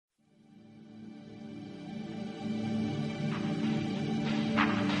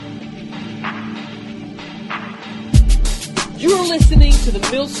You're listening to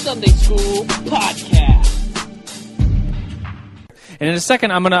the Mill Sunday School podcast. And in a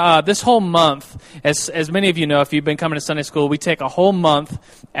second, I'm going to, this whole month, as many of you know, if you've been coming to Sunday school, we take a whole month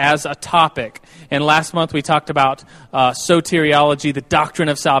as a topic. And last month we talked about soteriology, the doctrine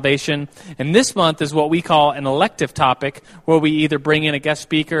of salvation. And this month is what we call an elective topic, where we either bring in a guest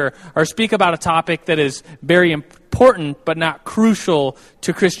speaker or speak about a topic that is very important but not crucial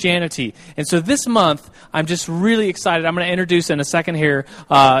to Christianity. And so this month, I'm just really excited. I'm going to introduce in a second here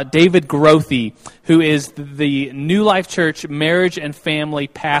David Grothe, who is the New Life Church marriage and family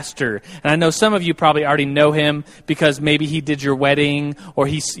pastor. And I know some of you probably already know him because maybe he did your wedding, or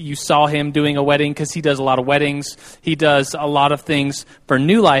you saw him doing a wedding, because he does a lot of weddings. He does a lot of things for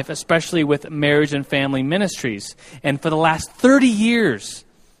New Life, especially with marriage and family ministries. And for the last 30 years,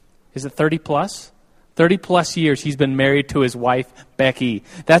 is it 30 plus? 30 plus years, he's been married to his wife, Becky.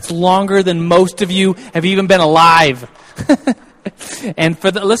 That's longer than most of you have even been alive. And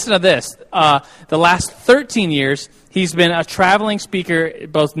listen to this, the last 13 years, he's been a traveling speaker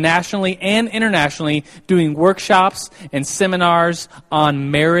both nationally and internationally, doing workshops and seminars on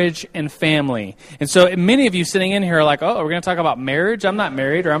marriage and family. And so many of you sitting in here are like, oh, we're going to talk about marriage? I'm not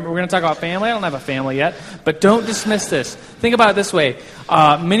married. Or we're going to talk about family? I don't have a family yet. But don't dismiss this. Think about it this way.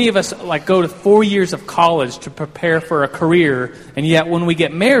 Many of us go to 4 years of college to prepare for a career, and yet when we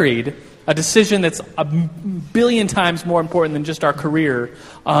get married, a decision that's a billion times more important than just our career,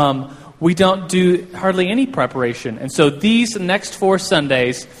 we don't do hardly any preparation. And so these next 4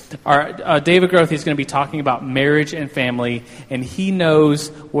 Sundays, David Grothe is going to be talking about marriage and family, and he knows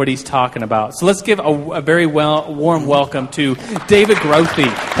what he's talking about. So let's give a very warm welcome to David Grothe.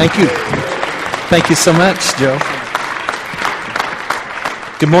 Thank you. Thank you so much, Joe.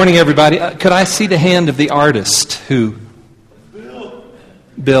 Good morning, everybody. Could I see the hand of the artist who...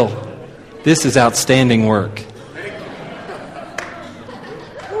 Bill. This is outstanding work.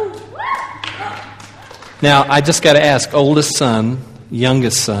 Now, I just got to ask, oldest son,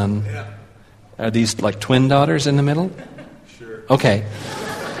 youngest son, are these like twin daughters in the middle? Sure. Okay.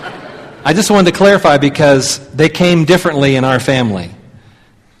 I just wanted to clarify because they came differently in our family.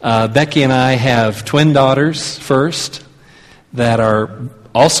 Becky and I have twin daughters first that are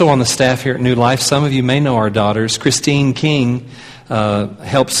also on the staff here at New Life. Some of you may know our daughters. Christine King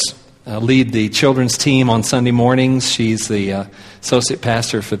helps lead the children's team on Sunday mornings. She's the associate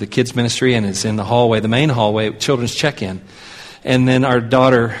pastor for the kids ministry and is in the hallway, the main hallway, children's check-in. And then our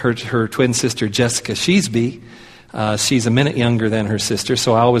daughter, her twin sister, Jessica Sheesby, she's a minute younger than her sister,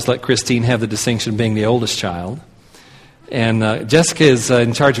 so I always let Christine have the distinction of being the oldest child. And Jessica is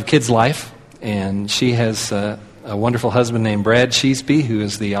in charge of kids' life, and she has a wonderful husband named Brad Sheesby, who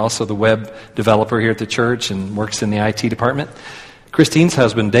is also the web developer here at the church and works in the IT department. Christine's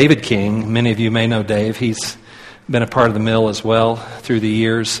husband, David King, many of you may know Dave. He's been a part of the mill as well through the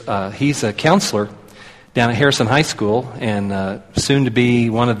years. He's a counselor down at Harrison High School and soon to be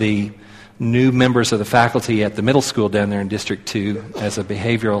one of the new members of the faculty at the middle school down there in District 2 as a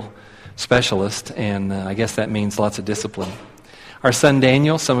behavioral specialist, and I guess that means lots of discipline. Our son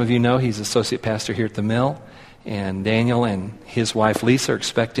Daniel, some of you know, he's associate pastor here at the mill, and Daniel and his wife Lisa are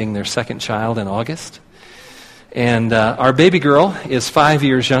expecting their second child in August. And our baby girl is 5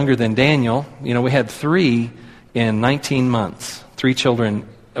 years younger than Daniel. You know, we had 3 in 19 months, 3 children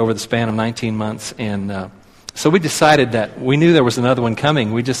over the span of 19 months. And so we decided that we knew there was another one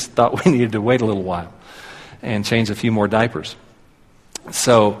coming. We just thought we needed to wait a little while and change a few more diapers.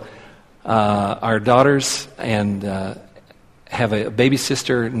 So our daughters and have a baby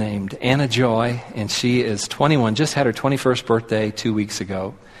sister named Anna Joy, and she is 21, just had her 21st birthday 2 weeks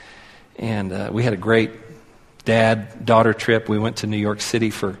ago. And we had a great dad-daughter trip. We went to New York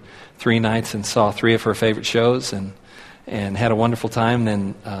City for 3 nights and saw 3 of her favorite shows and had a wonderful time.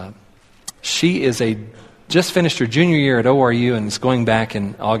 Then she is just finished her junior year at ORU and is going back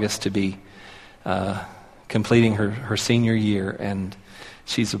in August to be completing her senior year, and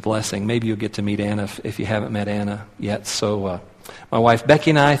she's a blessing. Maybe you'll get to meet Anna if you haven't met Anna yet. So my wife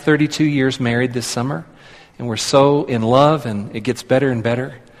Becky and I, 32 years married this summer, and we're so in love, and it gets better and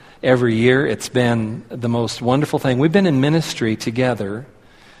better every year. It's been the most wonderful thing. We've been in ministry together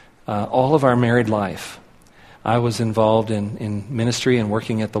all of our married life. I was involved in ministry and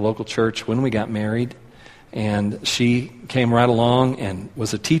working at the local church when we got married, and she came right along and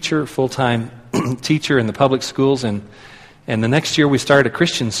was a teacher, full-time teacher in the public schools, and the next year we started a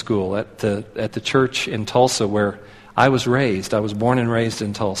Christian school at the church in Tulsa where I was raised. I was born and raised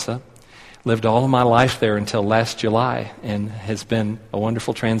in Tulsa. Lived all of my life there until last July, and has been a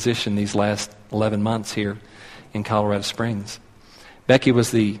wonderful transition these last 11 months here in Colorado Springs. Becky was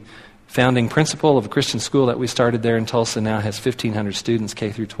the founding principal of a Christian school that we started there in Tulsa. Now has 1,500 students,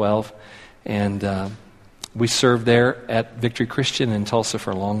 K through 12. And we served there at Victory Christian in Tulsa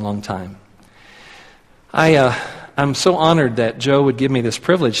for a long, long time. I'm so honored that Joe would give me this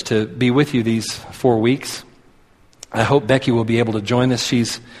privilege to be with you these 4 weeks. I hope Becky will be able to join us.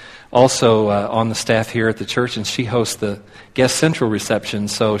 She's also on the staff here at the church, and she hosts the Guest Central reception,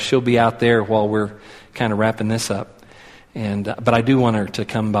 so she'll be out there while we're kind of wrapping this up. But I do want her to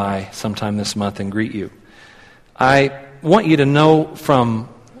come by sometime this month and greet you. I want you to know from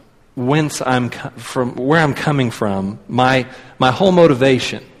where I'm coming from. My whole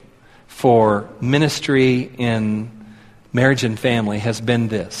motivation for ministry in marriage and family has been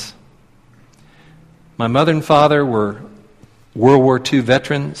this. My mother and father were World War II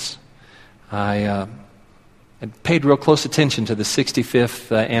veterans. I paid real close attention to the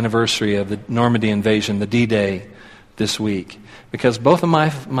 65th anniversary of the Normandy invasion, the D-Day, this week, because both of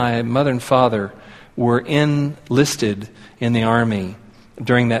my mother and father were enlisted in the Army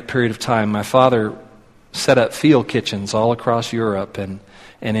during that period of time. My father set up field kitchens all across Europe and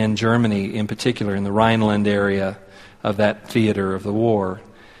in Germany in particular, in the Rhineland area of that theater of the war.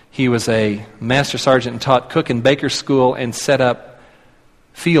 He was a master sergeant and taught cook and baker school and set up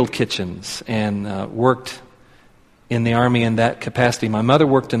field kitchens and worked in the Army in that capacity. My mother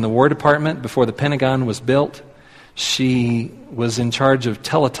worked in the War Department before the Pentagon was built. She was in charge of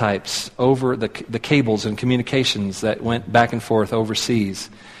teletypes over the cables and communications that went back and forth overseas,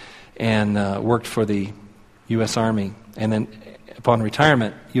 and worked for the U.S. Army. And then upon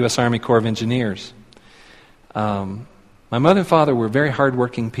retirement, U.S. Army Corps of Engineers. My mother and father were very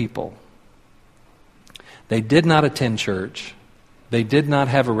hardworking people. They did not attend church. They did not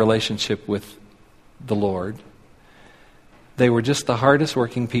have a relationship with the Lord. They were just the hardest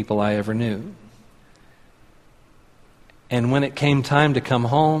working people I ever knew. And when it came time to come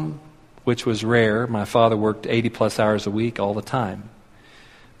home, which was rare, my father worked 80 plus hours a week all the time.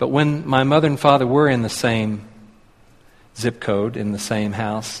 But when my mother and father were in the same zip code, in the same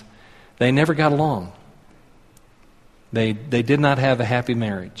house, they never got along. They did not have a happy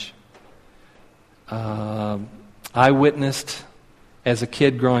marriage. I witnessed, as a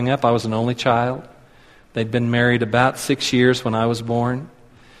kid growing up, I was an only child. They'd been married about 6 years when I was born.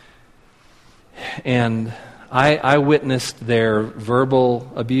 And I witnessed their verbal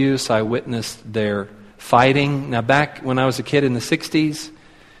abuse. I witnessed their fighting. Now, back when I was a kid in the 60s,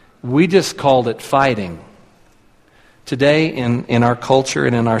 we just called it fighting. Today, in our culture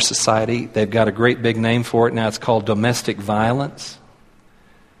and in our society, they've got a great big name for it now. It's called domestic violence.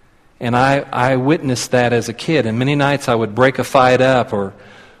 And I witnessed that as a kid. And many nights I would break a fight up or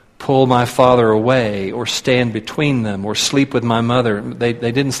pull my father away or stand between them or sleep with my mother. They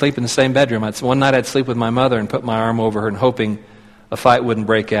didn't sleep in the same bedroom. One night I'd sleep with my mother and put my arm over her and hoping a fight wouldn't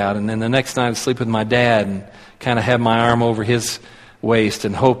break out. And then the next night I'd sleep with my dad and kind of have my arm over his waist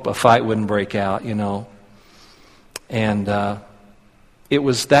and hope a fight wouldn't break out, you know. And it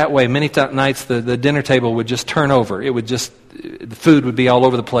was that way. Many nights the dinner table would just turn over. The food would be all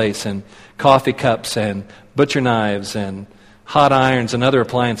over the place, and coffee cups and butcher knives and hot irons and other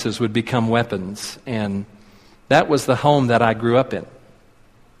appliances would become weapons. And that was the home that I grew up in.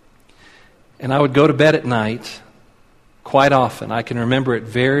 And I would go to bed at night quite often. I can remember it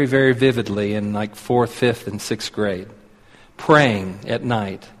very, very vividly in like 4th, 5th, and 6th grade, praying at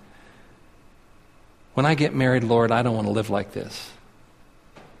night, when I get married, Lord, I don't want to live like this.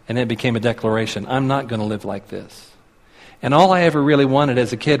 And it became a declaration, I'm not going to live like this. And all I ever really wanted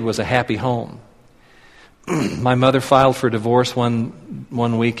as a kid was a happy home. My mother filed for divorce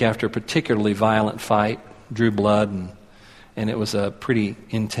one week after a particularly violent fight, drew blood, and it was a pretty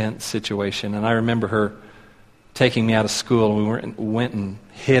intense situation. And I remember her taking me out of school, and we went and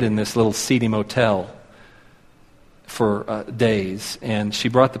hid in this little seedy motel for days. And she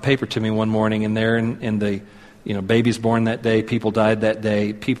brought the paper to me one morning, and there in the, babies born that day, people died that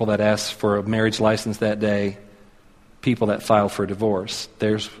day, people that asked for a marriage license that day, people that filed for divorce.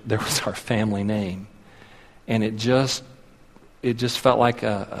 There was our family name. And it just felt like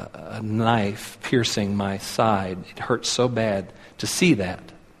a knife piercing my side. It hurt so bad to see that.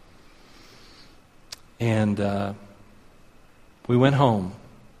 And we went home,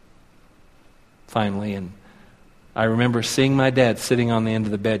 finally, and I remember seeing my dad sitting on the end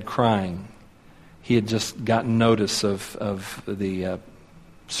of the bed crying. He had just gotten notice of the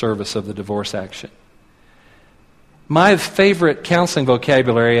service of the divorce action. My favorite counseling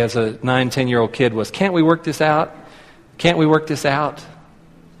vocabulary as a 9, 10-year-old kid was, can't we work this out? Can't we work this out?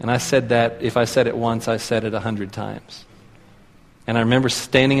 And I said that, if I said it once, I said it 100 times. And I remember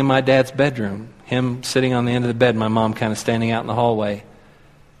standing in my dad's bedroom, him sitting on the end of the bed, my mom kind of standing out in the hallway.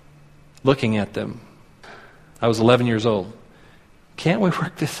 looking at them. I was 11 years old. Can't we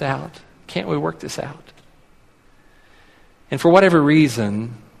work this out? Can't we work this out? And for whatever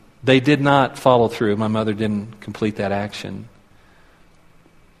reason, they did not follow through. My mother didn't complete that action.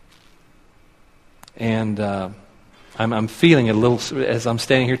 And I'm feeling it a little, as I'm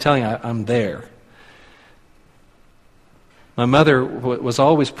standing here telling you, I'm there. My mother was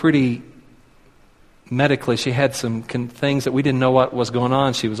always pretty medically, she had some things that we didn't know what was going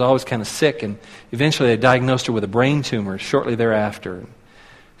on. She was always kind of sick, and eventually they diagnosed her with a brain tumor shortly thereafter.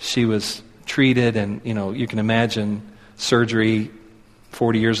 She was treated, and you can imagine surgery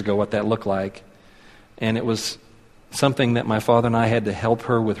 40 years ago, what that looked like. And it was something that my father and I had to help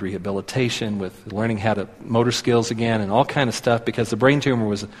her with rehabilitation, with learning how to motor skills again, and all kind of stuff, because the brain tumor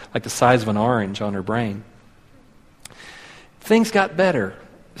was like the size of an orange on her brain. Things got better.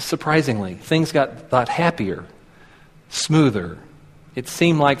 Surprisingly, things got a lot happier, smoother. It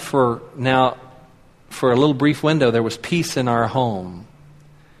seemed like for a little brief window, there was peace in our home.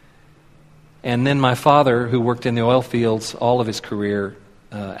 And then my father, who worked in the oil fields all of his career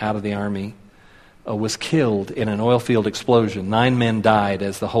out of the Army, was killed in an oil field explosion. 9 men died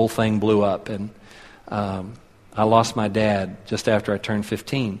as the whole thing blew up. And I lost my dad just after I turned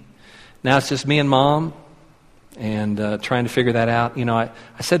 15. Now it's just me and Mom. And trying to figure that out. I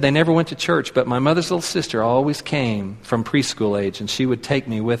said they never went to church, but my mother's little sister always came from preschool age, and she would take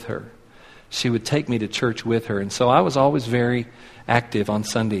me with her. She would take me to church with her. And so I was always very active on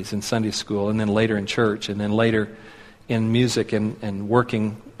Sundays in Sunday school, and then later in church, and then later in music and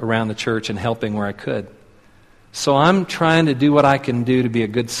working around the church and helping where I could. So I'm trying to do what I can do to be a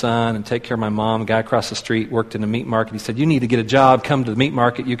good son and take care of my mom. A guy across the street worked in a meat market. He said, "You need to get a job, come to the meat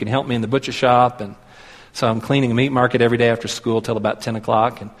market. You can help me in the butcher shop." And so I'm cleaning a meat market every day after school till about 10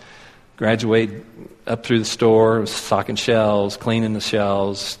 o'clock, and graduate up through the store, stocking shelves, cleaning the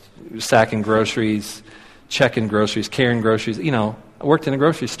shelves, sacking groceries, checking groceries, carrying groceries. I worked in a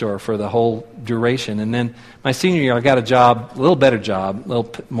grocery store for the whole duration. And then my senior year, I got a job, a little better job, a little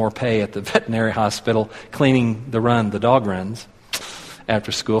more pay at the veterinary hospital, cleaning the dog runs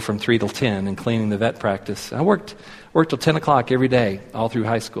after school from 3 till 10 and cleaning the vet practice. I worked till 10 o'clock every day all through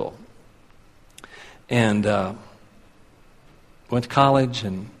high school. And went to college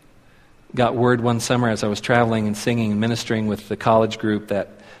and got word one summer as I was traveling and singing and ministering with the college group that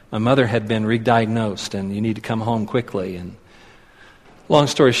my mother had been re-diagnosed and you need to come home quickly. And long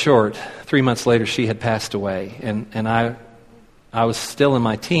story short, 3 months later she had passed away. And I was still in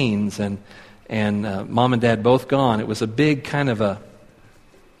my teens and Mom and Dad both gone. It was a big kind of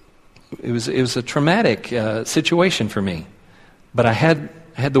it was a traumatic situation for me. But I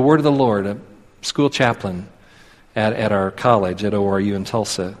had the word of the Lord. School chaplain at our college at ORU in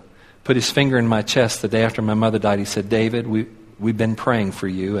Tulsa put his finger in my chest the day after my mother died. He said, "David, we've been praying for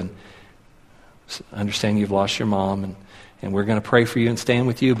you, and I understand you've lost your mom, and we're going to pray for you and stand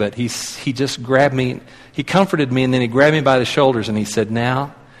with you." But he just grabbed me, he comforted me, and then he grabbed me by the shoulders and he said,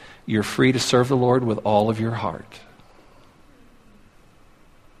 "Now you're free to serve the Lord with all of your heart."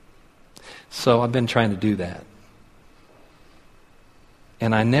 So I've been trying to do that.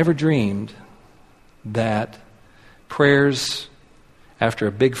 And I never dreamed that prayers after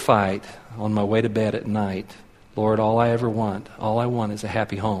a big fight on my way to bed at night, "Lord, all I want is a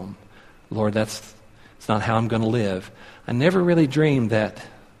happy home. Lord, it's not how I'm going to live." I never really dreamed that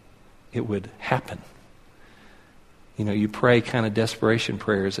it would happen. You pray kind of desperation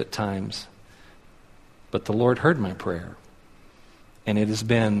prayers at times, but the Lord heard my prayer. And it has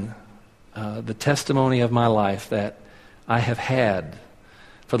been the testimony of my life that I have had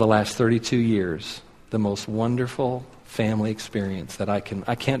for the last 32 years, the most wonderful family experience that I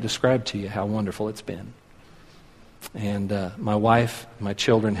can't describe to you how wonderful it's been. And my wife, my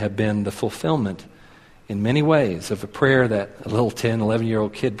children have been the fulfillment in many ways of a prayer that a little 10,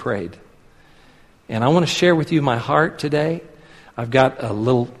 11-year-old kid prayed. And I want to share with you my heart today. I've got a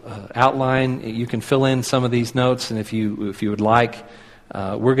little outline. You can fill in some of these notes, and if you would like,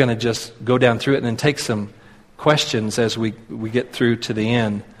 we're going to just go down through it and then take some questions as we get through to the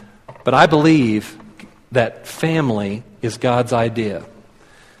end. But I believe that family is God's idea.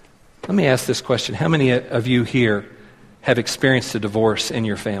 Let me ask this question. How many of you here have experienced a divorce in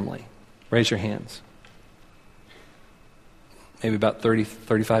your family? Raise your hands. Maybe about 30,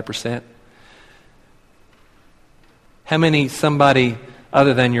 35%. How many, somebody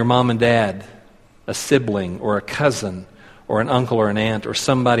other than your mom and dad, a sibling or a cousin or an uncle or an aunt or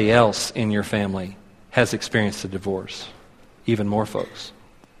somebody else in your family has experienced a divorce? Even more folks.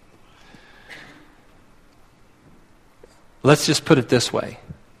 Let's just put it this way.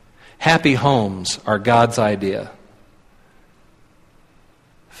 Happy homes are God's idea.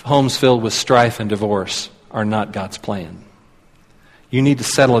 homes filled with strife and divorce are not God's plan. You need to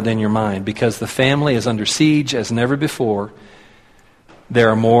settle it in your mind because the family is under siege as never before. There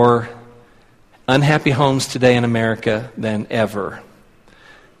are more unhappy homes today in America than ever.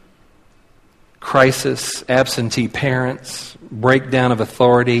 Crisis, absentee parents, breakdown of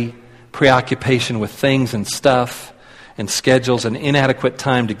authority, preoccupation with things and stuff and schedules and inadequate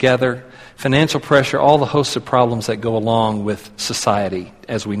time together, financial pressure, all the hosts of problems that go along with society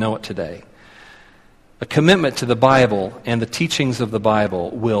as we know it today. A commitment to the Bible and the teachings of the Bible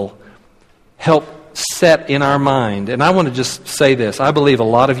will help set in our mind, and I want to just say this, I believe a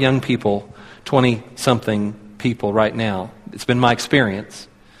lot of young people, 20-something people right now, it's been my experience,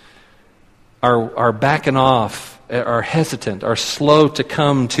 are backing off, are hesitant, are slow to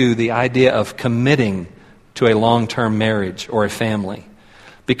come to the idea of committing to a long-term marriage or a family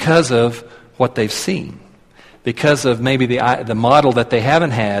because of what they've seen, because of maybe the model that they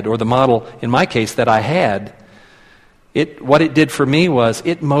haven't had, or the model, in my case, that I had. What it did for me was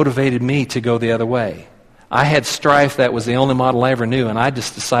it motivated me to go the other way. I had strife that was the only model I ever knew, and I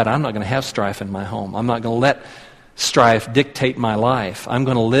just decided I'm not going to have strife in my home. I'm not going to let strife dictate my life. I'm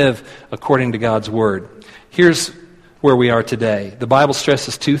going to live according to God's Word. Here's where we are today. The Bible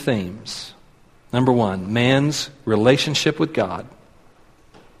stresses two themes. Number one, man's relationship with God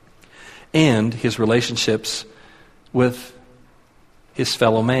and his relationships with his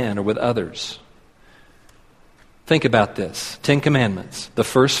fellow man or with others. Think about this. 10 Commandments. The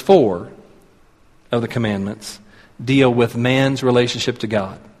first 4 of the commandments deal with man's relationship to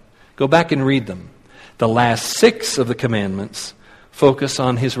God. Go back and read them. The last 6 of the commandments focus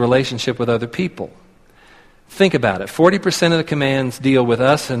on his relationship with other people. Think about it. 40% of the commands deal with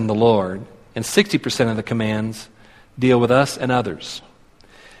us and the Lord, and 60% of the commands deal with us and others.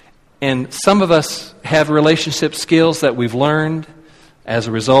 And some of us have relationship skills that we've learned as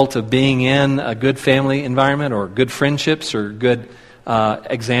a result of being in a good family environment or good friendships or good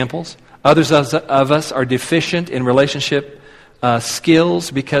examples. Others of us are deficient in relationship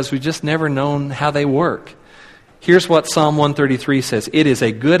skills because we've just never known how they work. Here's what Psalm 133 says. It is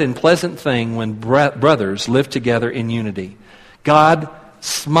a good and pleasant thing when brothers live together in unity. God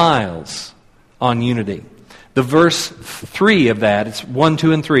smiles on unity. The verse 3 of that, it's 1,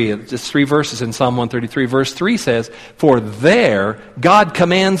 2, and 3. It's just 3 verses in Psalm 133. Verse 3 says, for there God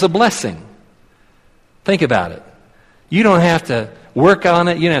commands a blessing. Think about it. You don't have to work on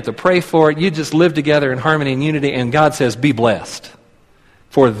it. You don't have to pray for it. You just live together in harmony and unity, and God says, be blessed.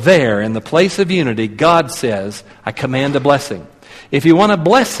 For there, in the place of unity, God says, I command a blessing. If you want a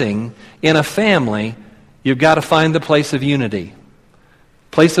blessing in a family, you've got to find the place of unity,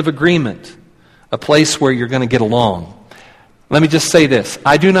 place of agreement, a place where you're going to get along. Let me just say this.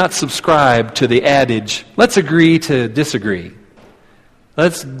 I do not subscribe to the adage, let's agree to disagree.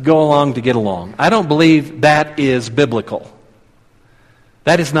 Let's go along to get along. I don't believe that is biblical.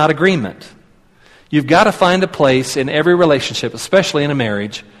 That is not agreement. You've got to find a place in every relationship, especially in a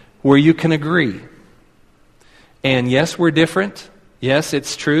marriage, where you can agree. And yes, we're different. Yes,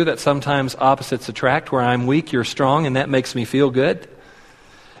 it's true that sometimes opposites attract. Where I'm weak, you're strong, and that makes me feel good.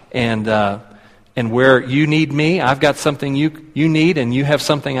 And where you need me, I've got something you need, and you have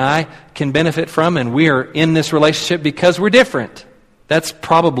something I can benefit from, and we are in this relationship because we're different. That's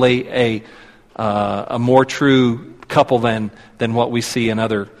probably a more true couple than what we see in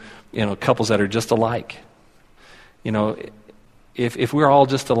other couples that are just alike. If we're all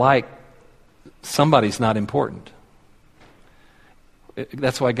just alike, somebody's not important.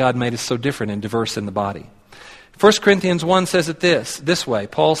 That's why God made us so different and diverse in the body. 1 Corinthians 1 says it this way.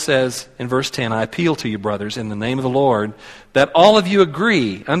 Paul says in verse 10, I appeal to you, brothers, in the name of the Lord, that all of you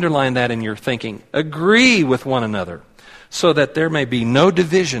agree, underline that in your thinking, agree with one another, so that there may be no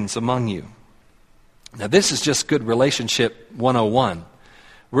divisions among you. Now this is just good relationship 101.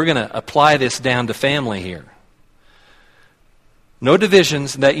 We're going to apply this down to family here. No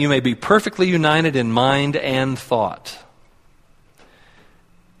divisions, that you may be perfectly united in mind and thought.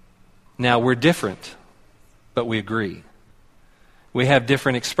 Now we're different, but we agree. We have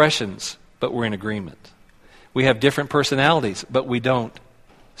different expressions, but we're in agreement. We have different personalities, but we don't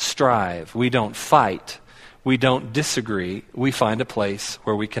strive. We don't fight. We don't disagree. We find a place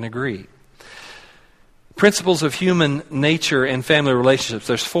where we can agree. Principles of human nature and family relationships,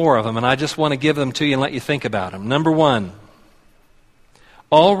 there's 4 of them, and I just want to give them to you and let you think about them. Number 1,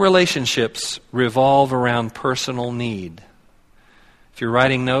 all relationships revolve around personal need. If you're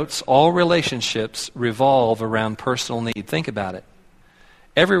writing notes, all relationships revolve around personal need. Think about it.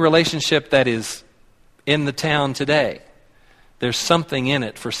 Every relationship that is in the town today, there's something in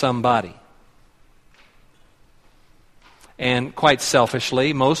it for somebody. And quite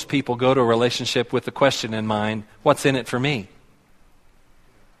selfishly, most people go to a relationship with the question in mind, what's in it for me?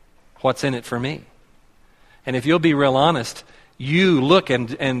 What's in it for me? And if you'll be real honest, you look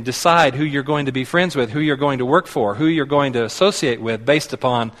and decide who you're going to be friends with, who you're going to work for, who you're going to associate with based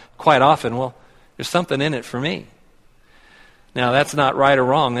upon, quite often, well, there's something in it for me. Now, that's not right or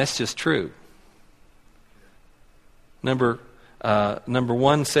wrong. That's just true. Number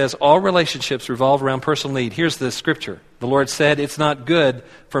 1 says, all relationships revolve around personal need. Here's the scripture. The Lord said, it's not good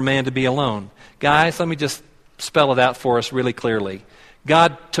for man to be alone. Guys, let me just spell it out for us really clearly.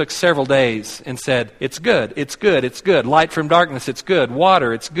 God took several days and said, it's good, it's good, it's good. Light from darkness, it's good.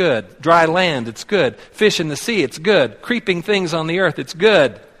 Water, it's good. Dry land, it's good. Fish in the sea, it's good. Creeping things on the earth, it's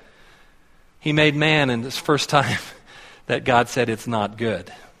good. He made man, and it's the first time that God said it's not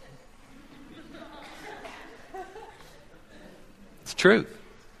good. It's truth.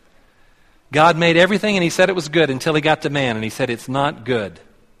 God made everything and He said it was good until He got to man, and He said it's not good.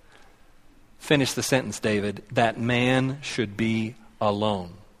 Finish the sentence, David. That man should be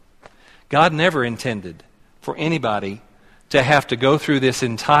alone. God never intended for anybody to have to go through this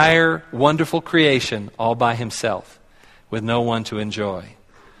entire wonderful creation all by himself with no one to enjoy.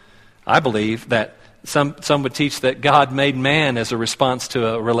 I believe that some would teach that God made man as a response to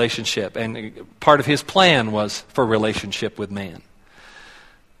a relationship, and part of His plan was for relationship with man.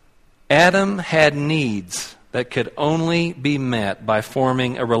 Adam had needs that could only be met by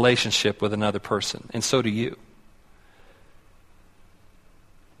forming a relationship with another person, and so do you.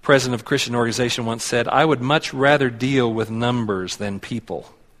 President of a Christian organization once said, I would much rather deal with numbers than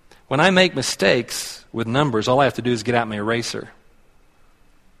people. When I make mistakes with numbers, all I have to do is get out my eraser.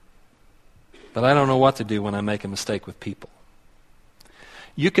 But I don't know what to do when I make a mistake with people.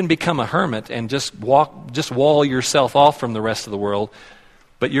 You can become a hermit and just wall yourself off from the rest of the world,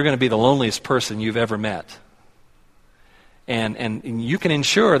 but you're going to be the loneliest person you've ever met. And you can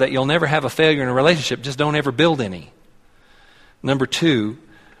ensure that you'll never have a failure in a relationship, just don't ever build any. Number 2,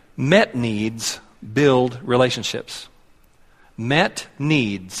 met needs build relationships. Met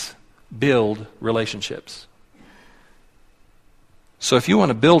needs build relationships. So if you want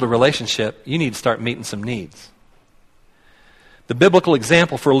to build a relationship, you need to start meeting some needs. The biblical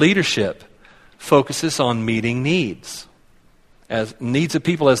example for leadership focuses on meeting needs. As needs of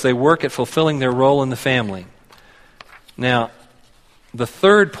people as they work at fulfilling their role in the family. Now, the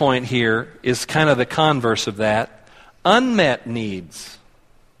third point here is kind of the converse of that. Unmet needs.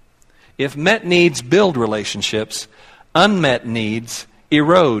 If met needs build relationships, unmet needs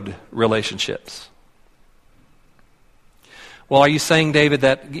erode relationships. Well, are you saying, David,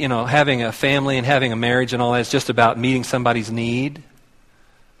 that, having a family and having a marriage and all that is just about meeting somebody's need?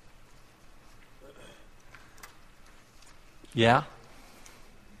 Yeah.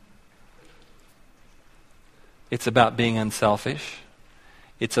 It's about being unselfish.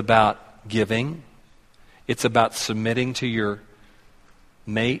 It's about giving. It's about submitting to your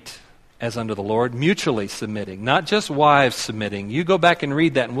mate as under the Lord, mutually submitting, not just wives submitting. You go back and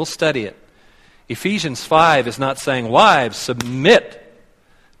read that and we'll study it. Ephesians 5 is not saying, wives, submit.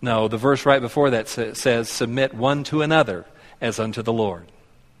 No, the verse right before that says, submit one to another as unto the Lord.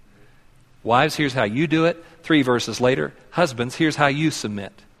 Wives, here's how you do it. 3 verses later, husbands, here's how you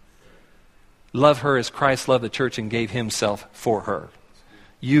submit. Love her as Christ loved the church and gave Himself for her.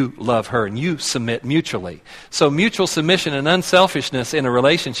 You love her and you submit mutually. So mutual submission and unselfishness in a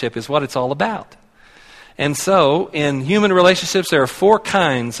relationship is what it's all about. And so in human relationships, there are 4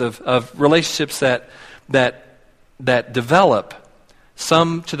 kinds of relationships that develop,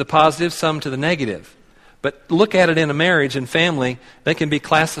 some to the positive, some to the negative. But look at it in a marriage and family, they can be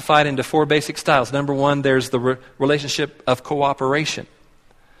classified into 4 basic styles. Number 1, there's the relationship of cooperation,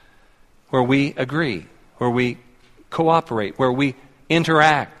 where we agree, where we cooperate, where we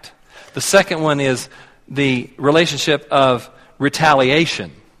interact. The second one is the relationship of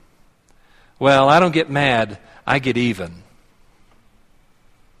retaliation. Well, I don't get mad, I get even.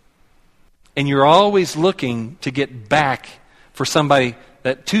 And you're always looking to get back to somebody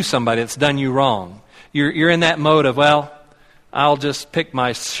that's done you wrong. You're in that mode of, well, I'll just pick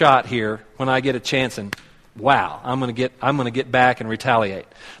my shot here when I get a chance, and wow, I'm going to get back and retaliate.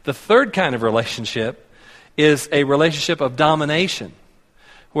 The third kind of relationship is a relationship of domination,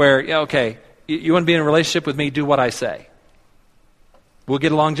 where, okay, you want to be in a relationship with me, do what I say. We'll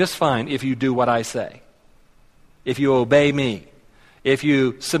get along just fine if you do what I say, if you obey me, if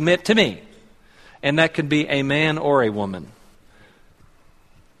you submit to me. And that could be a man or a woman.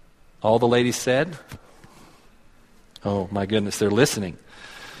 All the ladies said, oh my goodness, they're listening.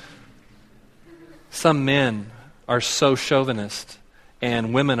 Some men are so chauvinist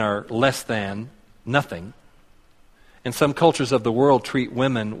and women are less than nothing. And some cultures of the world treat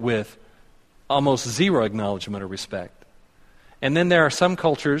women with almost zero acknowledgement or respect. And then there are some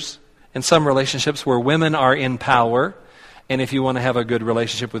cultures and some relationships where women are in power, and if you want to have a good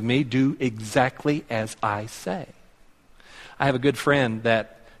relationship with me, do exactly as I say. I have a good friend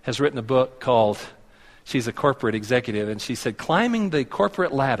that has written a book called, she's a corporate executive, and she said, Climbing the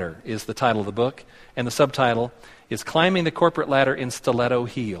Corporate Ladder is the title of the book, and the subtitle is Climbing the Corporate Ladder in Stiletto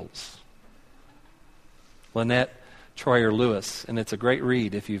Heels. Lynette Troyer Lewis, and it's a great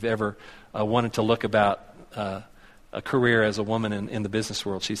read if you've ever wanted to look about a career as a woman in the business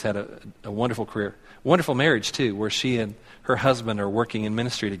world. She's had a wonderful career. Wonderful marriage, too, where she and her husband are working in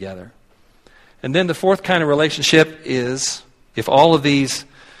ministry together. And then the fourth kind of relationship is, if all of these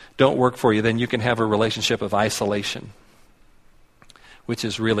don't work for you, then you can have a relationship of isolation, which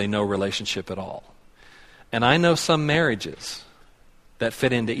is really no relationship at all. And I know some marriages that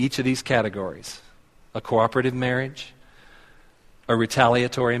fit into each of these categories. A cooperative marriage, a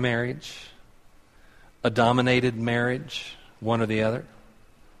retaliatory marriage, a dominated marriage, one or the other,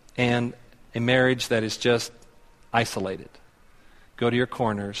 and a marriage that is just isolated. Go to your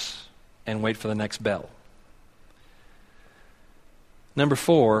corners and wait for the next bell. Number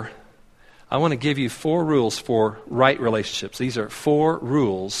 4, I want to give you 4 rules for right relationships. These are 4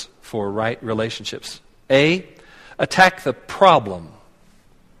 rules for right relationships. A, attack the problem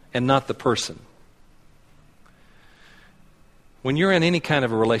and not the person. When you're in any kind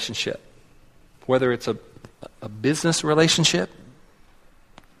of a relationship, whether it's a business relationship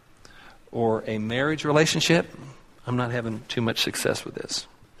or a marriage relationship, I'm not having too much success with this,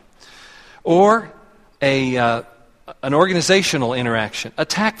 or an organizational interaction,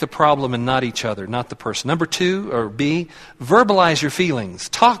 attack the problem and not each other, not the person. Number 2, or B, verbalize your feelings.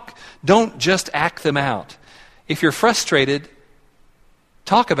 Talk, don't just act them out. If you're frustrated,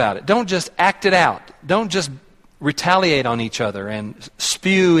 talk about it. Don't just act it out. Don't just retaliate on each other and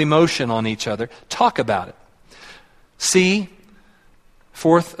spew emotion on each other. Talk about it. C,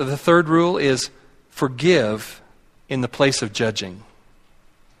 the third rule is forgive in the place of judging.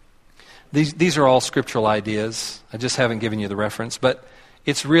 These are all scriptural ideas. I just haven't given you the reference, but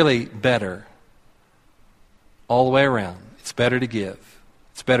it's really better all the way around. It's better to give.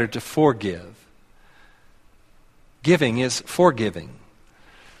 It's better to forgive. Giving is forgiving.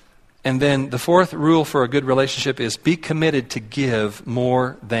 And then the fourth rule for a good relationship is be committed to give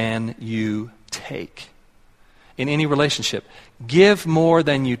more than you take. In any relationship, give more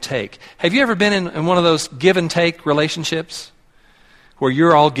than you take. Have you ever been in one of those give and take relationships where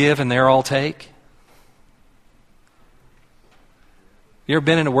you're all give and they're all take? You ever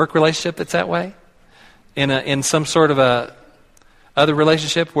been in a work relationship that's that way? In some sort of a other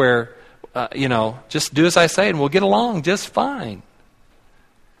relationship where, just do as I say and we'll get along just fine.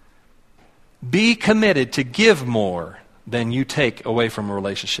 Be committed to give more than you take away from a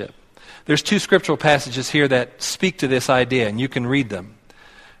relationship. There's 2 scriptural passages here that speak to this idea, and you can read them.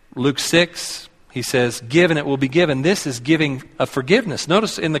 Luke 6, he says, give and it will be given. This is giving of forgiveness.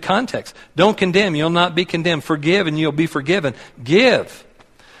 Notice in the context, don't condemn, you'll not be condemned. Forgive and you'll be forgiven. Give.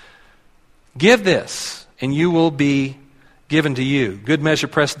 Give this, and you will be given to you. Good measure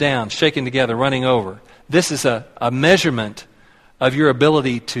pressed down, shaken together, running over. This is a measurement of your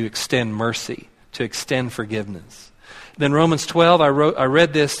ability to extend mercy, to extend forgiveness. Then Romans 12, I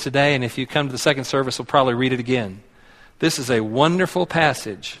read this today, and if you come to the second service, we'll probably read it again. This is a wonderful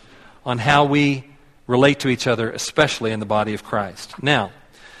passage on how we relate to each other, especially in the body of Christ. Now,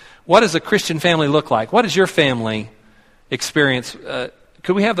 what does a Christian family look like? What is your family experience?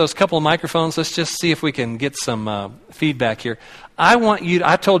 Could we have those couple of microphones? Let's just see if we can get some feedback here.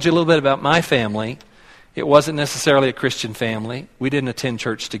 I told you a little bit about my family. It wasn't necessarily a Christian family. We didn't attend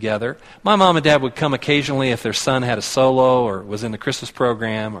church together. My mom and dad would come occasionally if their son had a solo or was in the Christmas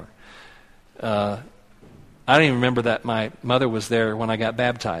program. Or I don't even remember that my mother was there when I got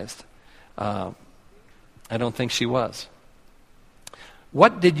baptized. I don't think she was.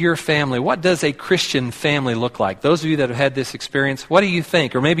 What does a Christian family look like? Those of you that have had this experience, what do you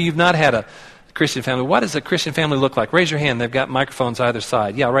think? Or maybe you've not had a Christian family. What does a Christian family look like? Raise your hand. They've got microphones either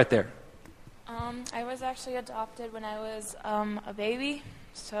side. Yeah, right there. I was actually adopted when I was a baby,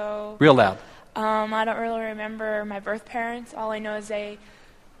 so... Real loud. I don't really remember my birth parents. All I know is I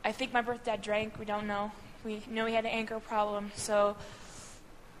think my birth dad drank. We don't know. We know he had an anger problem, so...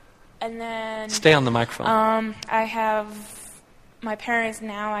 And then... Stay on the microphone. I have my parents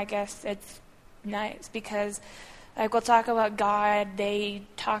now. I guess it's nice because we'll talk about God. They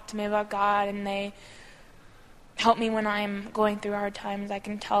talk to me about God, and they help me when I'm going through hard times. I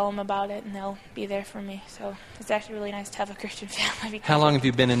can tell them about it, and they'll be there for me. So it's actually really nice to have a Christian family. How long have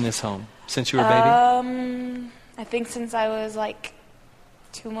you been in this home? Since you were a baby? I think since I was like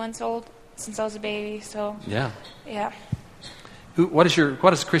 2 months old, since I was a baby. So Yeah. yeah. What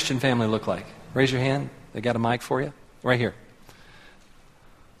does a Christian family look like? Raise your hand. They got a mic for you? Right here.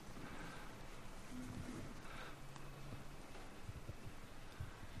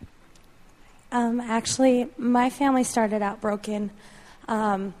 Actually, my family started out broken.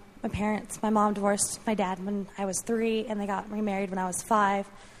 My mom divorced my dad when I was 3, and they got remarried when I was 5.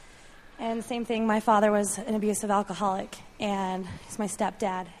 And same thing, my father was an abusive alcoholic, and he's my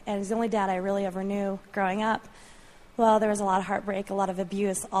stepdad, and he's the only dad I really ever knew growing up. Well, there was a lot of heartbreak, a lot of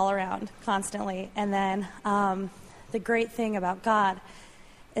abuse all around, constantly. And then the great thing about God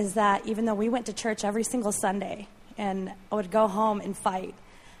is that even though we went to church every single Sunday, and I would go home and fight,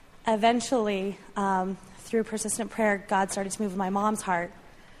 eventually, through persistent prayer, God started to move in my mom's heart.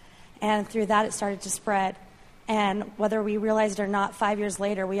 And through that, it started to spread. And whether we realized it or not, 5 years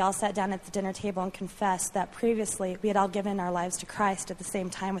later, we all sat down at the dinner table and confessed that previously we had all given our lives to Christ at the same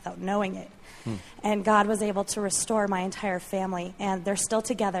time without knowing it. And God was able to restore my entire family. And they're still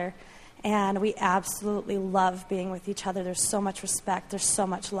together. And we absolutely love being with each other. There's so much respect. There's so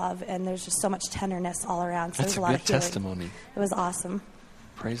much love. And there's just so much tenderness all around. So That's there's a lot good of healing. testimony. It was awesome.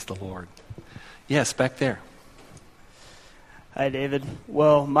 Praise the Lord. Yes, back there. Hi, David.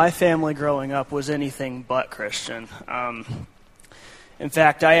 Well, my family growing up was anything but Christian. In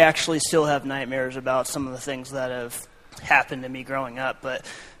fact, I actually still have nightmares about some of the things that have happened to me growing up. But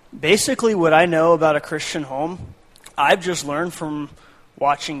basically what I know about a Christian home, I've just learned from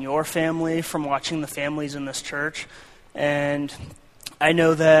watching your family, from watching the families in this church. And I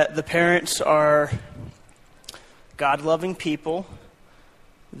know that the parents are God-loving people.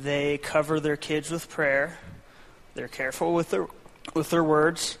 They cover their kids with prayer. They're careful with their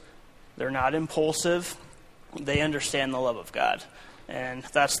words. They're not impulsive. They understand the love of God. And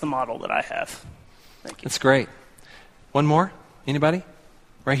that's the model that I have. Thank you. That's great. One more? Anybody?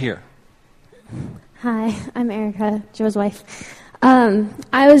 Right here. Hi, I'm Erica, Joe's wife.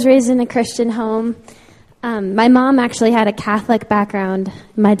 I was raised in a Christian home. My mom actually had a Catholic background.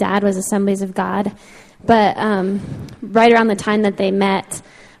 My dad was Assemblies of God. But right around the time that they met,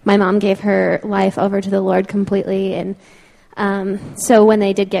 my mom gave her life over to the Lord completely, and so when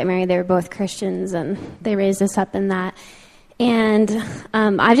they did get married, they were both Christians, and they raised us up in that. And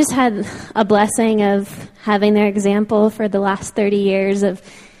I just had a blessing of having their example for the last 30 years of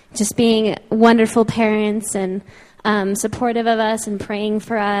just being wonderful parents and supportive of us and praying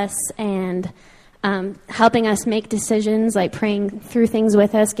for us and helping us make decisions, like praying through things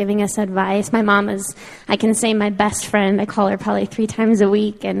with us, giving us advice. My mom is, I can say, my best friend. I call her probably 3 times a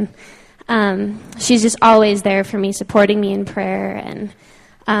week, and she's just always there for me, supporting me in prayer.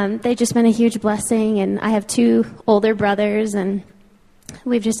 And they've just been a huge blessing. And I have 2 older brothers, and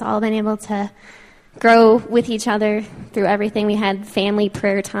we've just all been able to grow with each other through everything. We had family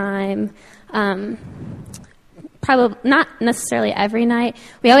prayer time. Probably not necessarily every night.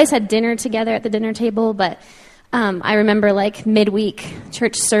 We always had dinner together at the dinner table, but I remember like midweek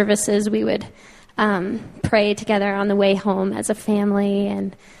church services, we would pray together on the way home as a family.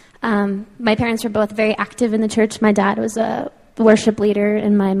 And my parents were both very active in the church. My dad was a worship leader,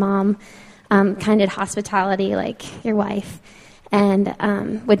 and my mom kind of did hospitality like your wife,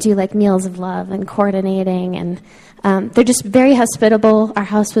 and would do like meals of love and coordinating. And they're just very hospitable. Our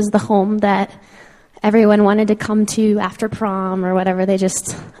house was the home that everyone wanted to come to after prom or whatever. They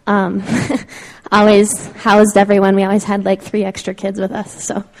just always housed everyone. We always had like 3 extra kids with us.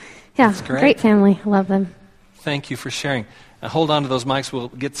 So, yeah, great family. I love them. Thank you for sharing. Hold on to those mics. We'll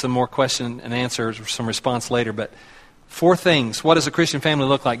get some more question and answers, some response later. But 4 things. What does a Christian family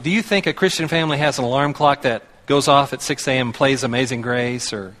look like? Do you think a Christian family has an alarm clock that goes off at 6 a.m. and plays Amazing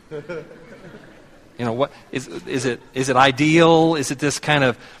Grace? Or, what is it ideal? Is it this kind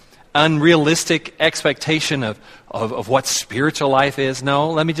of unrealistic expectation of what spiritual life is?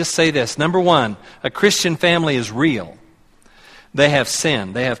 No, let me just say this. Number 1, a Christian family is real. They have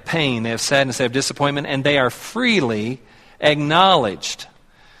sin, they have pain, they have sadness, they have disappointment, and they are freely acknowledged.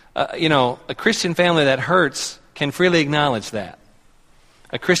 A Christian family that hurts can freely acknowledge that.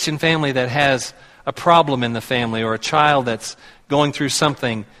 A Christian family that has a problem in the family, or a child that's going through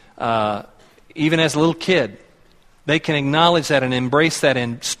something, even as a little kid, they can acknowledge that and embrace that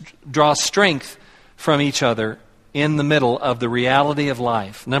and draw strength from each other in the middle of the reality of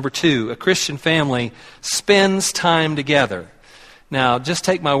life. Number 2, a Christian family spends time together. Now, just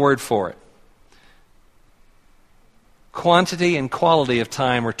take my word for it. Quantity and quality of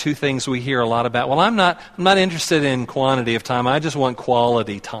time are 2 things we hear a lot about. Well, I'm not interested in quantity of time. I just want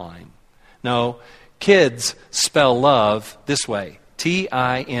quality time. No, kids spell love this way,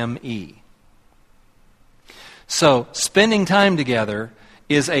 Time. So spending time together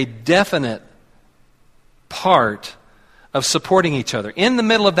is a definite part of supporting each other. In the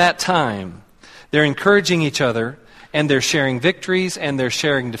middle of that time, they're encouraging each other, and they're sharing victories, and they're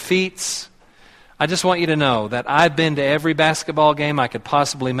sharing defeats. I just want you to know that I've been to every basketball game I could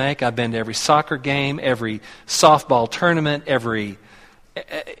possibly make. I've been to every soccer game, every softball tournament, every,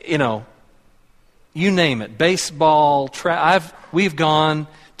 you name it, baseball. We've gone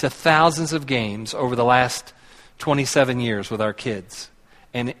to thousands of games over the last 27 years with our kids.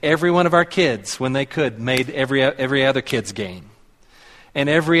 And every one of our kids, when they could, made every other kid's game. And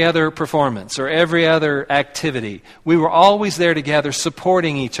every other performance or every other activity. We were always there together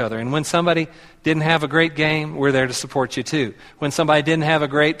supporting each other. And when somebody didn't have a great game, we're there to support you too. When somebody didn't have a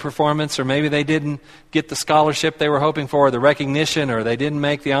great performance, or maybe they didn't get the scholarship they were hoping for, or the recognition, or they didn't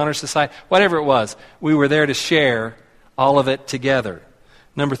make the honor society, whatever it was, we were there to share all of it together.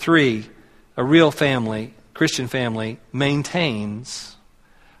 Number 3, a real family, Christian family, maintains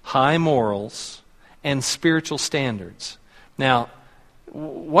high morals and spiritual standards. Now,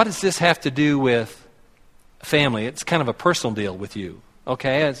 what does this have to do with family? It's kind of a personal deal with you,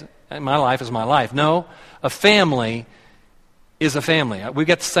 okay? My life is my life. No, a family is a family. We've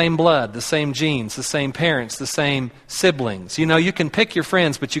got the same blood, the same genes, the same parents, the same siblings. You can pick your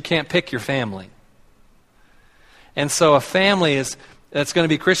friends, but you can't pick your family. And so a family that's going to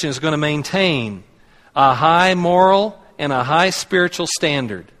be Christian is going to maintain a high moral and a high spiritual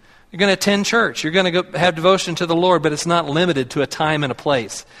standard. You're going to attend church. You're going to have devotion to the Lord, but it's not limited to a time and a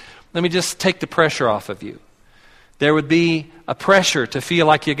place. Let me just take the pressure off of you. There would be a pressure to feel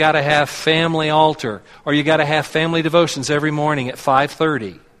like you got to have family altar, or you got to have family devotions every morning at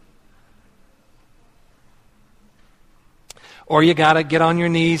 5:30. Or you got to get on your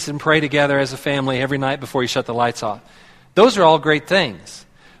knees and pray together as a family every night before you shut the lights off. Those are all great things.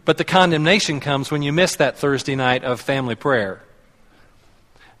 But the condemnation comes when you miss that Thursday night of family prayer.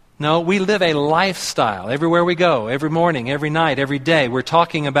 No, we live a lifestyle everywhere we go, every morning, every night, every day. We're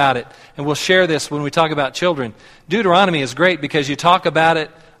talking about it, and we'll share this when we talk about children. Deuteronomy is great because you talk about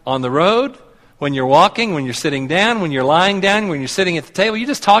it on the road, when you're walking, when you're sitting down, when you're lying down, when you're sitting at the table. You're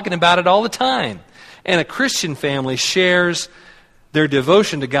just talking about it all the time. And a Christian family shares their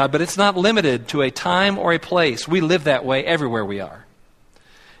devotion to God, but it's not limited to a time or a place. We live that way everywhere we are.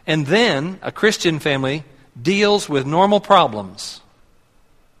 And then a Christian family deals with normal problems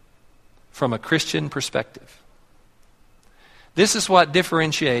from a Christian perspective. This is what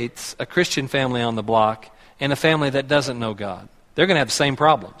differentiates a Christian family on the block and a family that doesn't know God. They're going to have the same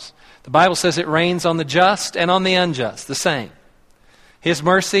problems. The Bible says it rains on the just and on the unjust, the same. His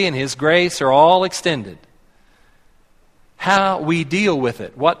mercy and His grace are all extended. How we deal with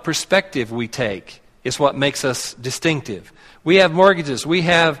it, what perspective we take, is what makes us distinctive. We have mortgages, we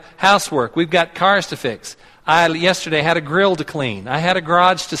have housework, we've got cars to fix. I yesterday had a grill to clean. I had a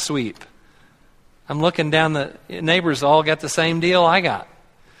garage to sweep. I'm looking down, the neighbors all got the same deal I got.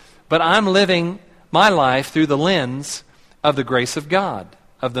 But I'm living my life through the lens of the grace of God,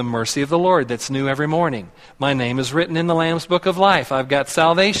 of the mercy of the Lord that's new every morning. My name is written in the Lamb's Book of Life. I've got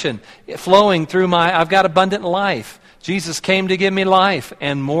salvation flowing through I've got abundant life. Jesus came to give me life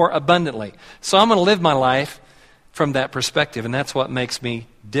and more abundantly. So I'm going to live my life from that perspective, and that's what makes me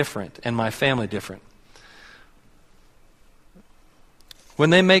different and my family different. When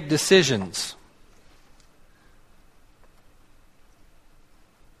they make decisions,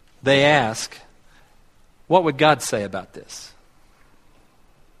 they ask, what would God say about this?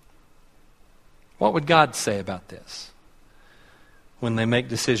 What would God say about this when they make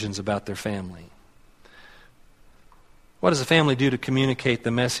decisions about their family? What does a family do to communicate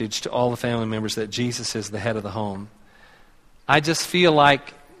the message to all the family members that Jesus is the head of the home? I just feel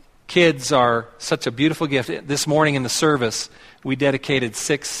like kids are such a beautiful gift. This morning in the service, we dedicated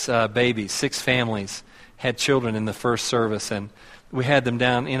 6 babies, 6 families had children in the first service, and we had them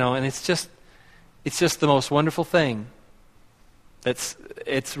down, and it's just the most wonderful thing.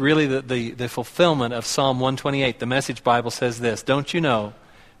 It's really the fulfillment of Psalm 128. The Message Bible says this: don't you know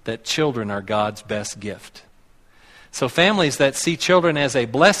that children are God's best gift? So families that see children as a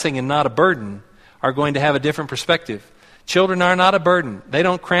blessing and not a burden are going to have a different perspective. Children are not a burden. They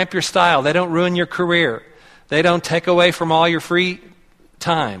don't cramp your style. They don't ruin your career. They don't take away from all your free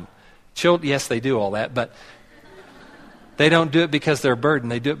time. Yes, they do all that, but they don't do it because they're a burden.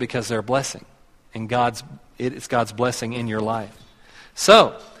 They do it because they're a blessing. And it's God's blessing in your life.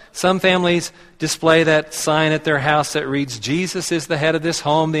 So, some families display that sign at their house that reads, Jesus is the head of this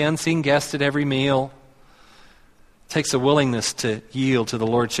home, the unseen guest at every meal. takes a willingness to yield to the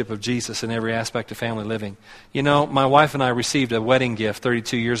lordship of Jesus in every aspect of family living. You know, my wife and I received a wedding gift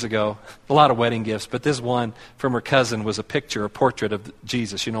 32 years ago. A lot of wedding gifts, but this one from her cousin was a portrait of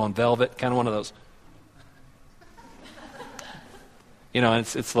Jesus, you know, on velvet, kind of one of those. You know,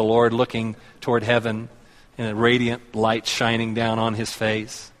 it's the Lord looking toward heaven and a radiant light shining down on his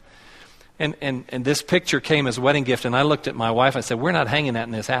face. And this picture came as a wedding gift, and I looked at my wife. I said, we're not hanging that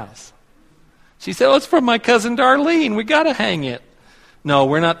in this house. She said, oh, it's from my cousin Darlene. We got to hang it. No,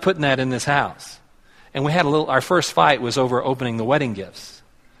 we're not putting that in this house. And we had our first fight was over opening the wedding gifts.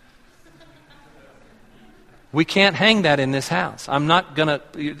 We can't hang that in this house. I'm not going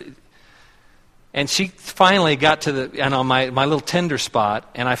to... And she finally got to my little tender spot,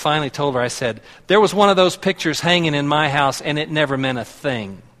 and I finally told her, I said, there was one of those pictures hanging in my house, and it never meant a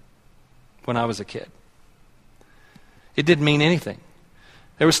thing when I was a kid. It didn't mean anything.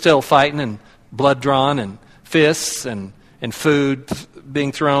 There was still fighting and blood drawn and fists and food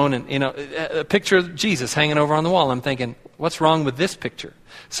being thrown, and, you know, a picture of Jesus hanging over on the wall. I'm thinking, what's wrong with this picture?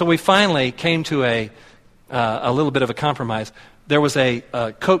 So we finally came to a little bit of a compromise. There was a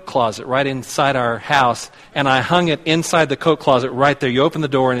coat closet right inside our house, and I hung it inside the coat closet right there. You open the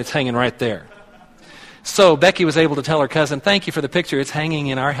door, and it's hanging right there. So Becky was able to tell her cousin, thank you for the picture. It's hanging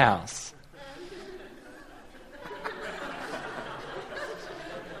in our house.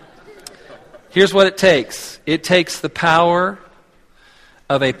 Here's what it takes. It takes the power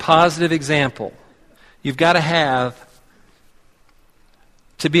of a positive example. You've got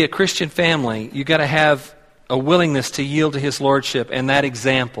to be a Christian family, you've got to have a willingness to yield to his lordship, and that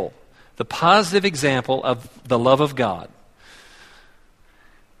example, the positive example of the love of God.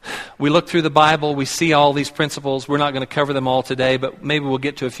 We look through the Bible, we see all these principles. We're not going to cover them all today, but maybe we'll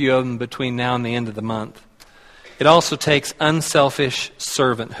get to a few of them between now and the end of the month. It also takes unselfish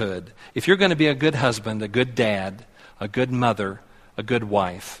servanthood. If you're going to be a good husband, a good dad, a good mother, a good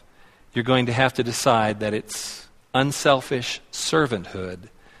wife, you're going to have to decide that it's unselfish servanthood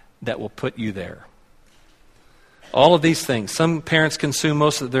that will put you there. All of these things. Some parents consume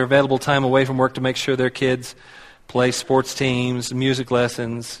most of their available time away from work to make sure their kids play sports teams, music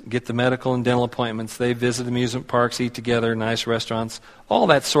lessons, get the medical and dental appointments. They visit amusement parks, eat together, nice restaurants, all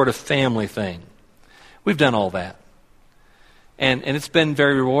that sort of family thing. We've done all that. And it's been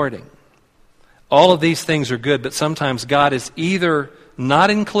very rewarding. All of these things are good, but sometimes God is either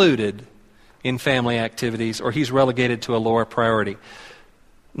not included in family activities or he's relegated to a lower priority.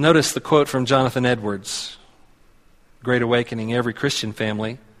 Notice the quote from Jonathan Edwards, Great Awakening. Every Christian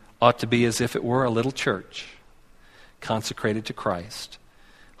family ought to be as if it were a little church, consecrated to Christ,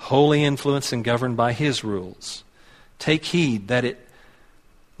 wholly influenced and governed by his rules. Take heed that it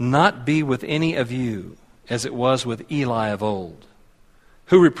not be with any of you as it was with Eli of old,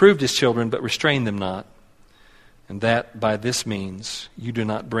 who reproved his children but restrained them not, and that by this means you do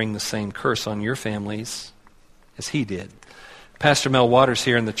not bring the same curse on your families as he did. Pastor Mel Waters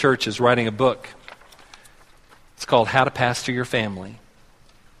here in the church is writing a book. It's called How to Pastor Your Family.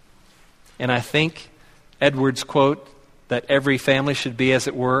 And I think Edwards' quote that every family should be, as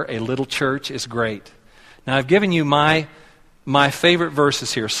it were, a little church is great. Now, I've given you my favorite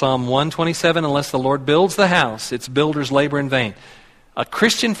verses here. Psalm 127, unless the Lord builds the house, its builders labor in vain. A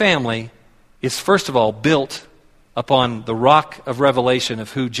Christian family is, first of all, built upon the rock of revelation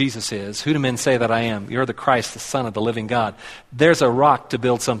of who Jesus is. Who do men say that I am? You're the Christ, the Son of the living God. There's a rock to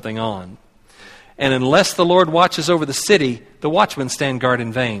build something on. And unless the Lord watches over the city, the watchmen stand guard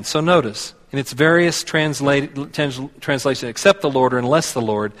in vain. So notice, in its various translations, except the Lord or unless the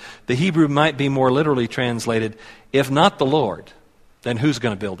Lord, the Hebrew might be more literally translated, if not the Lord, then who's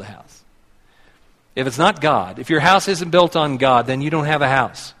going to build the house? If it's not God, if your house isn't built on God, then you don't have a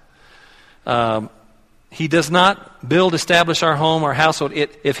house. He does not establish our home, our household.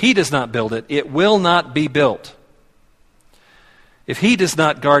 If he does not build it, it will not be built. If he does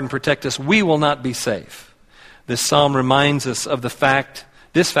not guard and protect us, we will not be safe. This psalm reminds us of this fact,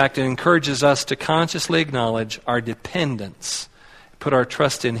 and encourages us to consciously acknowledge our dependence, put our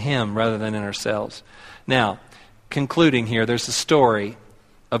trust in him rather than in ourselves. Now, concluding here, there's the story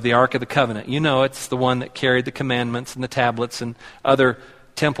of the Ark of the Covenant. You know, it's the one that carried the commandments and the tablets and other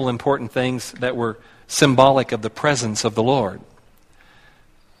temple important things that were symbolic of the presence of the Lord.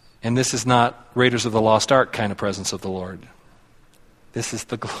 And this is not Raiders of the Lost Ark kind of presence of the Lord. This is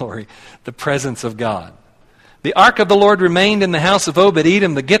the glory, the presence of God. The ark of the Lord remained in the house of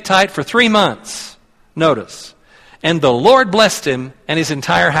Obed-Edom the Gittite for 3 months. Notice. And the Lord blessed him and his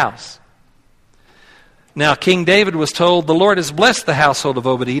entire house. Now King David was told, the Lord has blessed the household of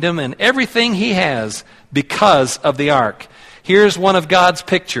Obed-Edom and everything he has because of the ark. Here's one of God's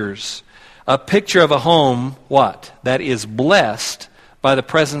pictures A picture of a home, what? That is blessed by the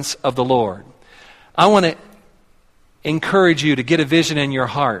presence of the Lord. I want to encourage you to get a vision in your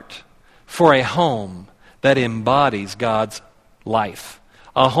heart for a home that embodies God's life.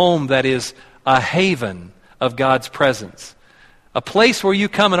 A home that is a haven of God's presence. A place where you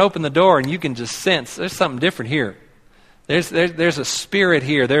come and open the door and you can just sense there's something different here. There's a spirit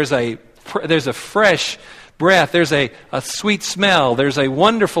here. There's a fresh breath. There's a sweet smell. There's a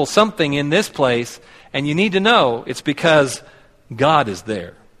wonderful something in this place. And you need to know it's because God is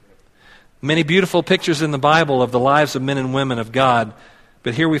there. Many beautiful pictures in the Bible of the lives of men and women of God.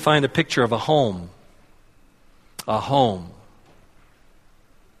 But here we find a picture of a home. A home.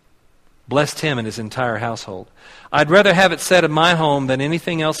 Blessed him and his entire household. I'd rather have it said of my home than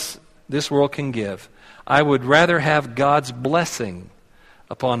anything else this world can give. I would rather have God's blessing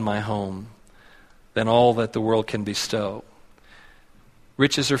upon my home than all that the world can bestow.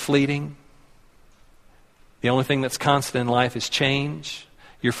 Riches are fleeting. The only thing that's constant in life is change.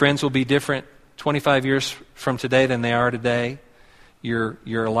 Your friends will be different 25 years from today than they are today.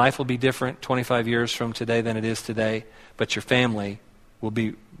 Your life will be different 25 years from today than it is today. But your family will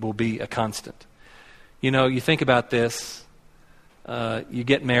be a constant. You know, you think about this. You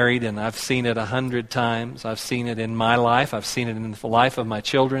get married, and I've seen it 100 times. I've seen it in my life. I've seen it in the life of my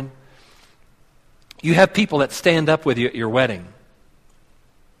children. You have people that stand up with you at your wedding.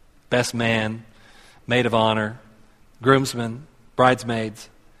 Best man, maid of honor, groomsmen, bridesmaids.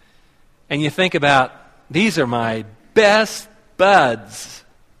 And you think about, these are my best buds.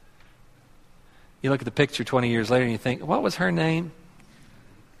 You look at the picture 20 years later and you think, what was her name?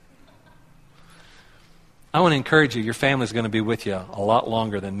 I want to encourage you, your family's going to be with you a lot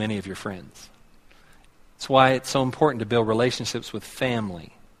longer than many of your friends. That's why it's so important to build relationships with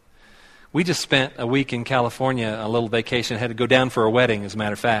family. We just spent a week in California, a little vacation, had to go down for a wedding, as a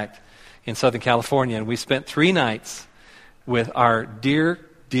matter of fact, in Southern California, and we spent 3 nights with our dear,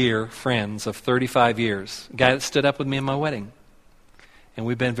 dear friends of 35 years, a guy that stood up with me in my wedding. And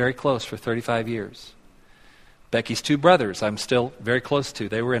we've been very close for 35 years. Becky's 2 brothers I'm still very close to.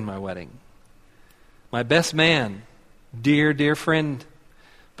 They were in my wedding. My best man, dear, dear friend,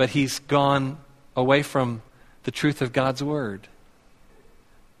 but he's gone away from the truth of God's Word.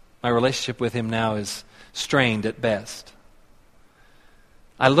 My relationship with him now is strained at best.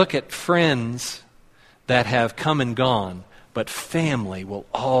 I look at friends that have come and gone, but family will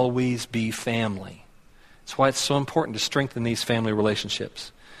always be family. That's why it's so important to strengthen these family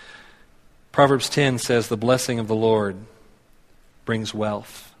relationships. Proverbs 10 says, the blessing of the Lord brings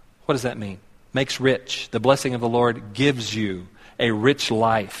wealth. What does that mean? Makes rich. The blessing of the Lord gives you a rich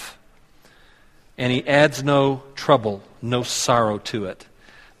life. And he adds no trouble, no sorrow to it.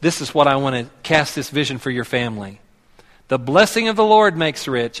 This is what I want to cast this vision for your family. The blessing of the Lord makes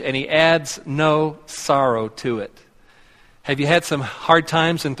rich, and he adds no sorrow to it. Have you had some hard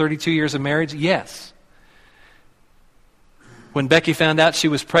times in 32 years of marriage? Yes. When Becky found out she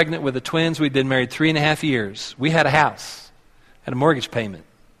was pregnant with the twins, we'd been married 3.5 years. We had a house, had a mortgage payment.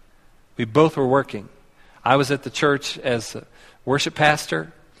 We both were working. I was at the church as a worship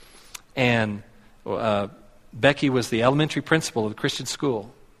pastor, and Becky was the elementary principal of the Christian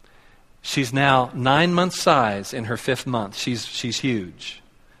school. She's now 9 months size in her 5th month. She's huge.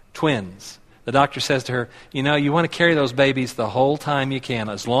 Twins. The doctor says to her, you know, you want to carry those babies the whole time you can,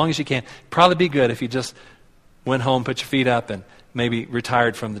 as long as you can. Probably be good if you just went home, put your feet up, and maybe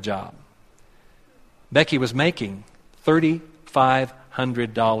retired from the job. Becky was making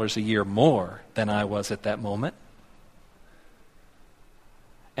 $3,500 a year more than I was at that moment.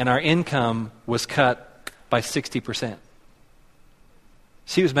 And our income was cut by 60%.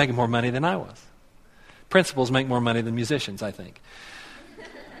 She was making more money than I was. Principals make more money than musicians, I think.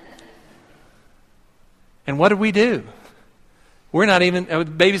 And what did we do? We're not even,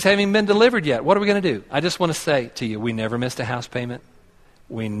 babies haven't even been delivered yet. What are we going to do? I just want to say to you, we never missed a house payment.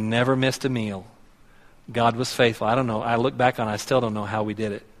 We never missed a meal. God was faithful. I don't know. I look back on it, I still don't know how we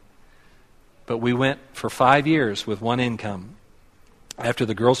did it. But we went for 5 years with one income. After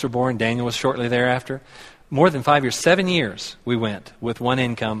the girls were born, Daniel was shortly thereafter. More than 5 years, 7 years we went with one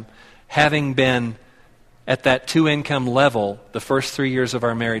income, having been at that 2-income level the first 3 years of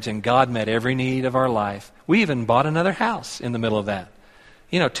our marriage, and God met every need of our life. We even bought another house in the middle of that.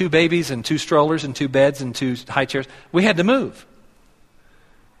 2 babies and 2 strollers and 2 beds and 2 high chairs. We had to move.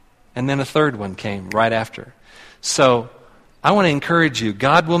 And then a third one came right after. So I want to encourage you.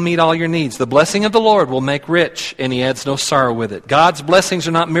 God will meet all your needs. The blessing of the Lord will make rich, and he adds no sorrow with it. God's blessings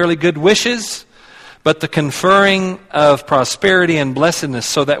are not merely good wishes, but the conferring of prosperity and blessedness,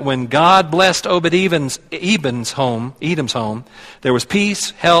 so that when God blessed Edom's home, there was peace,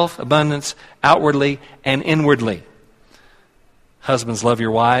 health, abundance, outwardly and inwardly. Husbands, love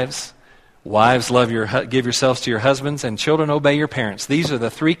your wives. Wives, give yourselves to your husbands, and children, obey your parents. These are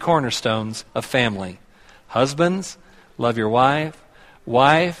the three cornerstones of family. Husbands, love your wife.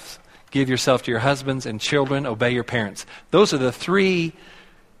 Wives, give yourself to your husbands, and children, obey your parents. Those are the three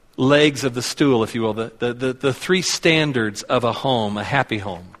legs of the stool, if you will, the three standards of a home, a happy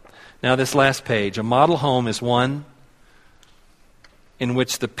home. Now, this last page, a model home is one in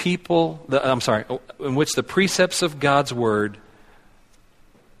which the precepts of God's word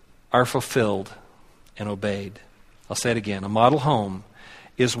are fulfilled and obeyed. I'll say it again. A model home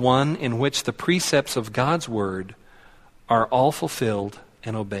is one in which the precepts of God's word are all fulfilled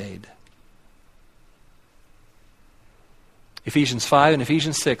and obeyed. Ephesians 5 and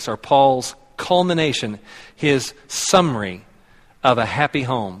Ephesians 6 are Paul's culmination, his summary of a happy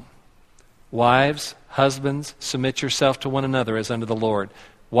home. Wives, husbands, submit yourself to one another as unto the Lord.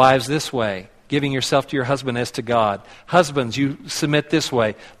 Wives, this way, giving yourself to your husband as to God. Husbands, you submit this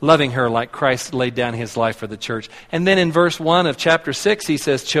way, loving her like Christ laid down his life for the church. And then in verse 1 of chapter 6, he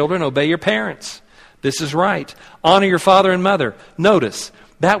says, children, obey your parents. This is right. Honor your father and mother. Notice,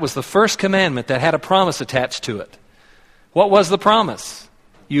 that was the first commandment that had a promise attached to it. What was the promise?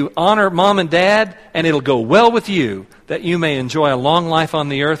 You honor mom and dad, and it'll go well with you, that you may enjoy a long life on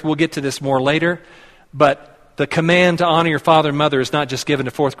the earth. We'll get to this more later. But the command to honor your father and mother is not just given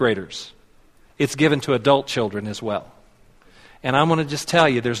to fourth graders. It's given to adult children as well. And I want to just tell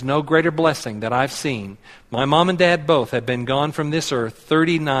you, there's no greater blessing that I've seen. My mom and dad both have been gone from this earth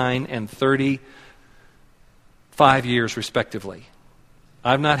 39 and 35 years respectively.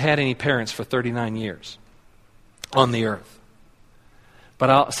 I've not had any parents for 39 years on the earth.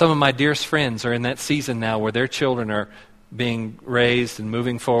 But some of my dearest friends are in that season now where their children are being raised and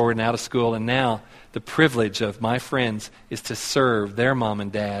moving forward and out of school. And now the privilege of my friends is to serve their mom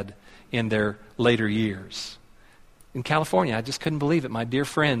and dad in their later years. In California, I just couldn't believe it. My dear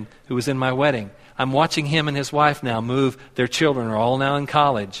friend who was in my wedding, I'm watching him and his wife now move. Their children are all now in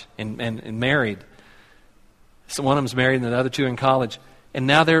college and married. So one of them's married and the other two in college. And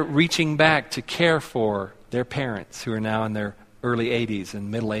now they're reaching back to care for their parents who are now in their early 80s and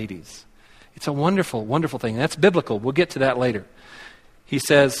middle 80s. It's a wonderful, wonderful thing. That's biblical. We'll get to that later. He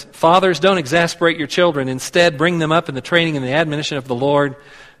says, fathers, don't exasperate your children. Instead, bring them up in the training and the admonition of the Lord.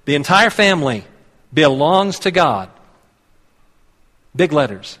 The entire family belongs to God. Big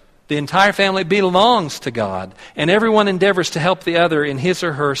letters. The entire family belongs to God, and everyone endeavors to help the other in his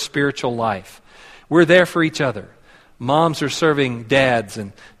or her spiritual life. We're there for each other. Moms are serving dads,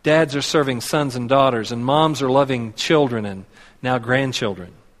 and dads are serving sons and daughters, and moms are loving children and now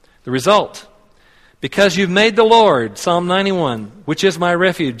grandchildren. The result, because you've made the Lord, Psalm 91, which is my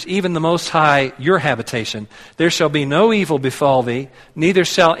refuge, even the Most High, your habitation, there shall be no evil befall thee, neither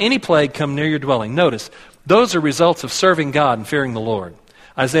shall any plague come near your dwelling. Notice, those are results of serving God and fearing the Lord.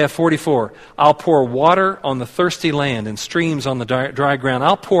 Isaiah 44, I'll pour water on the thirsty land and streams on the dry ground.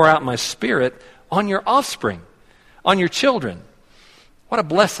 I'll pour out my spirit on your offspring, on your children. What a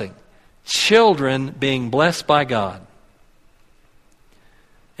blessing. Children being blessed by God.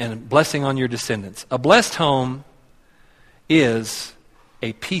 And blessing on your descendants. A blessed home is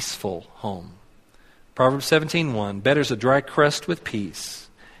a peaceful home. Proverbs 17:1, better is a dry crust with peace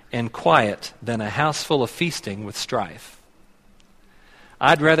and quiet than a house full of feasting with strife.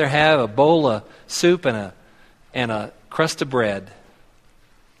 I'd rather have a bowl of soup and a crust of bread,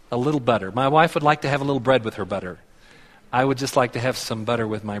 a little butter. My wife would like to have a little bread with her butter. I would just like to have some butter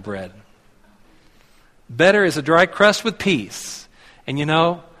with my bread. Better is a dry crust with peace. And you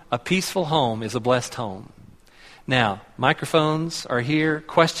know, a peaceful home is a blessed home. Now, microphones are here.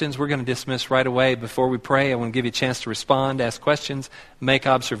 Questions we're going to dismiss right away. Before we pray, I want to give you a chance to respond, ask questions, make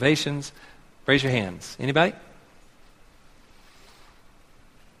observations. Raise your hands. Anybody?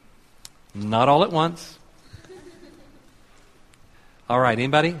 Not all at once. All right,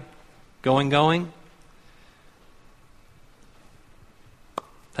 anybody? Going?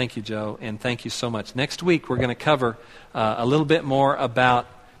 Thank you, Joe, and thank you so much. Next week, we're going to cover a little bit more about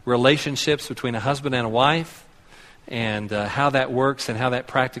relationships between a husband and a wife and how that works and how that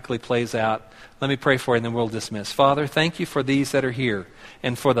practically plays out. Let me pray for you, and then we'll dismiss. Father, thank you for these that are here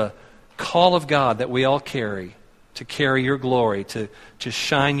and for the call of God that we all carry, to carry your glory, to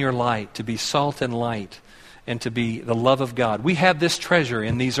shine your light, to be salt and light, and to be the love of God. We have this treasure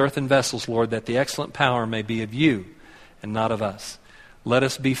in these earthen vessels, Lord, that the excellent power may be of you and not of us. Let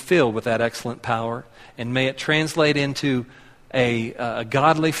us be filled with that excellent power, and may it translate into a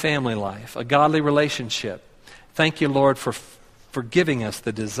godly family life, a godly relationship. Thank you, Lord, for giving us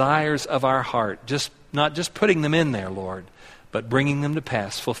the desires of our heart, not just putting them in there, Lord, but bringing them to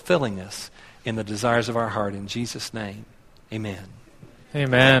pass, fulfilling us in the desires of our heart. In Jesus' name, amen.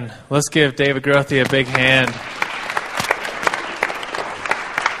 Amen. Let's give David Grothe a big hand.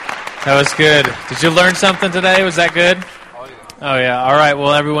 That was good. Did you learn something today? Was that good? Oh, yeah. All right.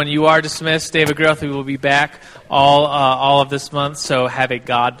 Well, everyone, you are dismissed. David Grothe will be back all of this month, so have a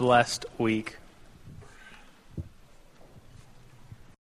God-blessed week.